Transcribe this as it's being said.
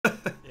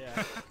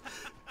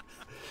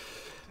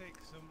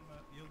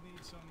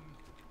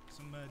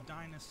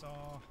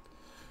dinosaur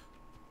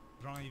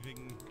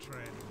driving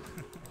train.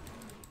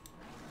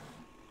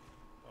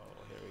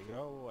 Oh, here we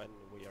go, and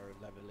we are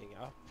leveling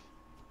up.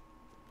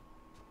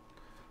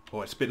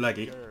 Oh, it's a bit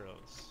laggy.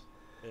 Girls,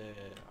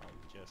 I'm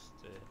just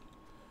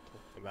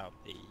talking about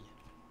the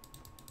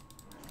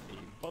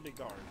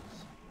bodyguards.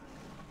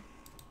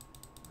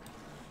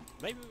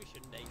 Maybe we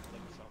should name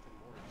them something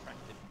more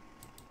attractive.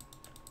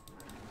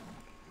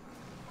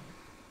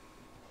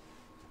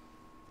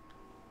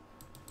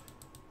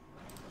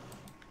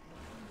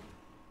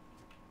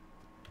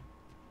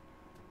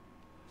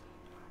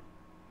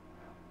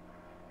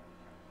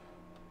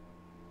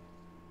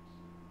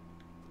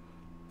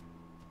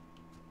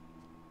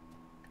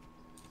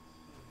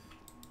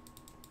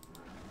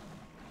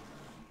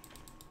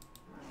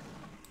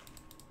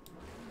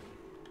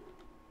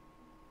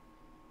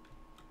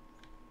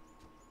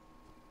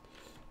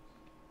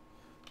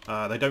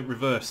 They don't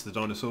reverse, the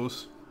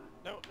dinosaurs.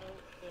 No,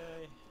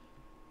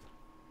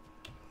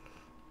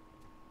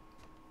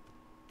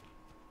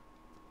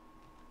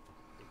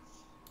 it's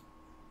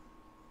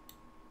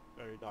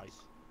very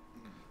nice.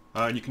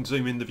 And you can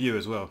zoom in the view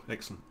as well.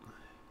 Excellent.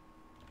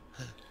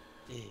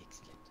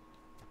 Excellent.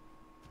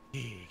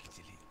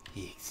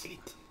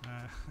 Excellent.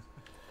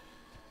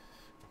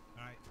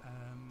 Right.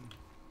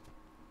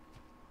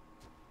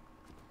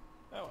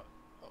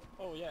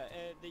 Oh yeah.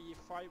 The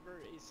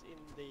fiber is in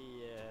the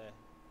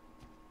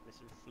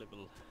Mr.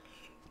 Flibble.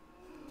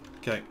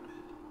 Okay.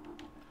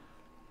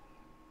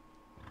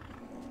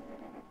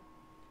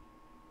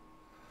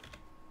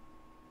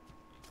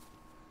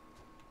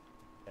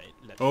 Okay,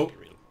 let's Oh, be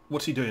real.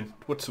 what's he doing?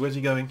 Where's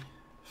he going?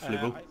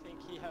 Flibble. I think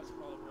he has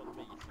followed on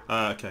me.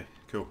 Ah, okay,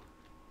 cool.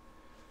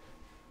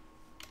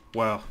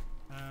 Wow.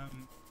 Yeah.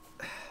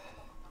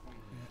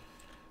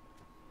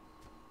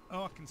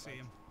 Oh, I can see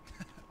him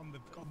on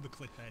the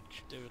cliff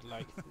edge. Do it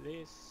like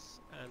this,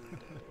 and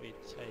we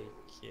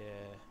take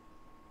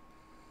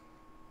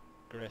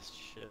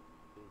aggression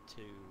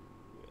to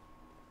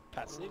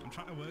passive. I'm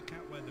trying to work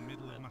out where the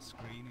middle of my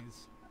screen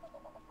is.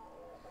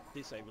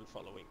 Disable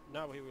following.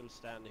 Now he will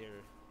stand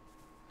here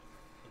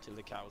until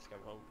the cows come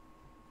home.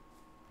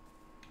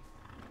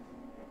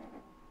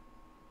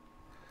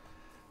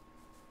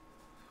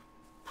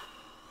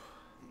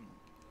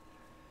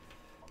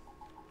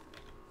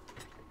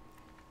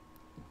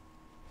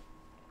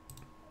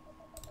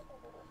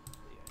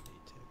 Yeah, I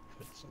need to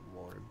put some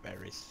more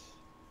berries.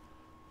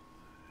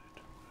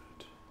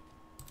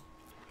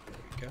 There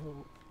we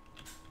go.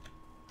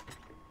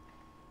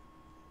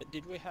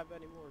 Did we have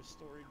any more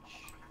storage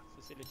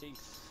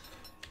facilities?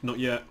 Not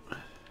yet.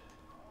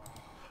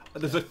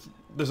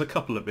 There's a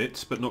couple of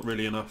bits, but not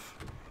really enough.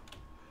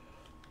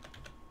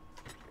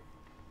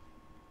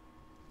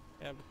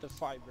 Yeah, but the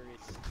fiber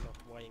is not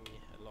weighing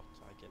a lot.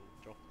 I can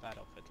drop that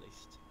off at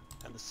least.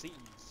 And the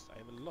seeds. I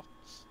have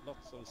lots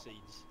of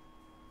seeds.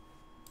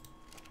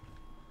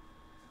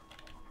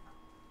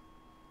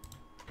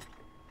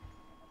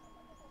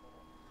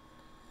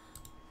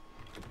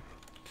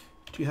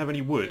 Do you have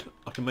any wood?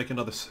 I can make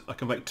another. I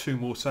can make 2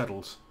 more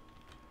saddles.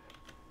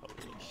 Holy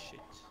shit.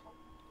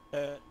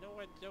 No,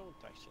 I don't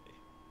actually.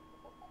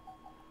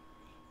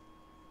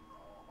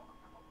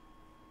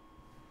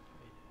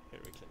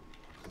 Here we can.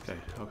 Okay,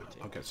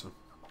 I'll get some.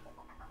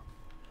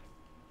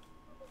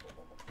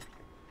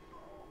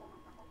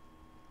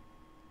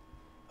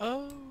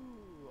 Oh,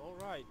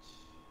 alright.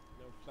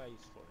 No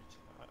place for it.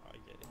 I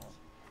get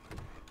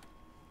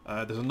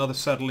it. There's another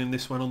saddle in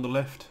this one on the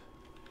left.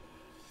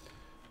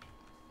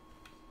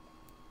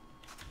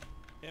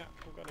 Yeah,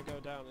 I'm gonna go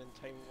down and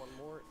tame one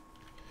more.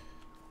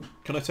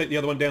 Can I take the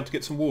other one down to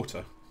get some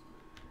water?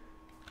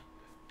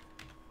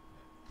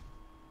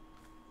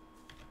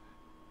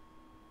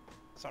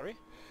 Sorry?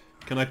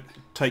 Can I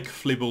take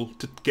Flibble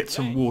to get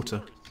some water?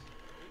 Of course.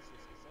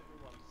 Jesus,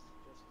 everyone's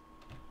just...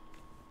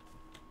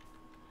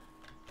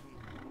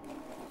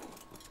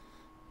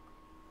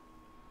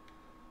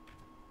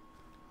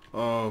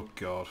 Oh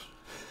god.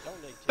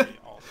 Don't need to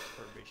ask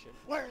permission.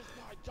 Where's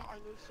my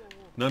dinosaur?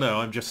 No,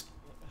 I'm just...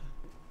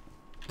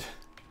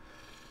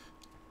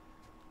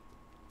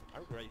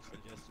 I'm grateful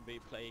just to be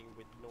playing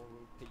with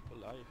normal people.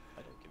 I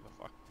don't give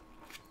a fuck.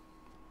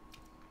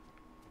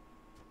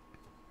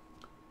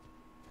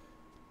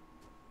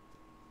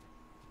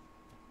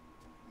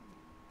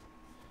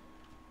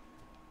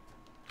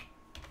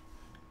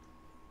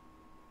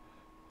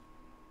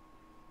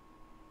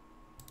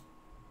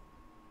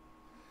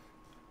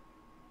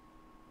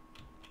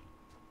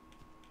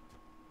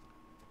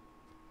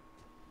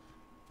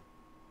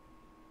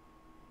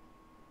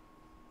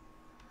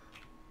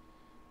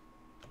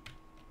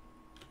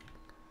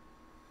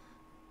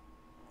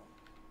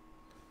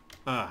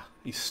 Ah,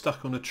 he's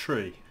stuck on a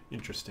tree.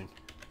 Interesting.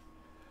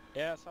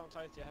 Yeah,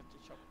 sometimes you have to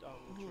chop down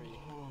the tree.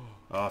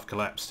 Oh, I've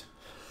collapsed.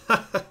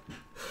 What,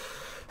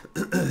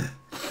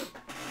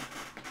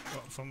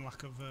 from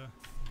lack of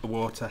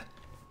Water.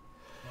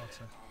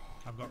 water?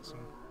 I've got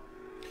some.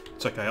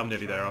 It's okay, I'm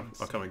nearly there.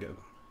 I'll come and get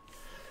them.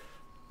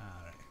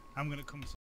 Alright. I'm going to come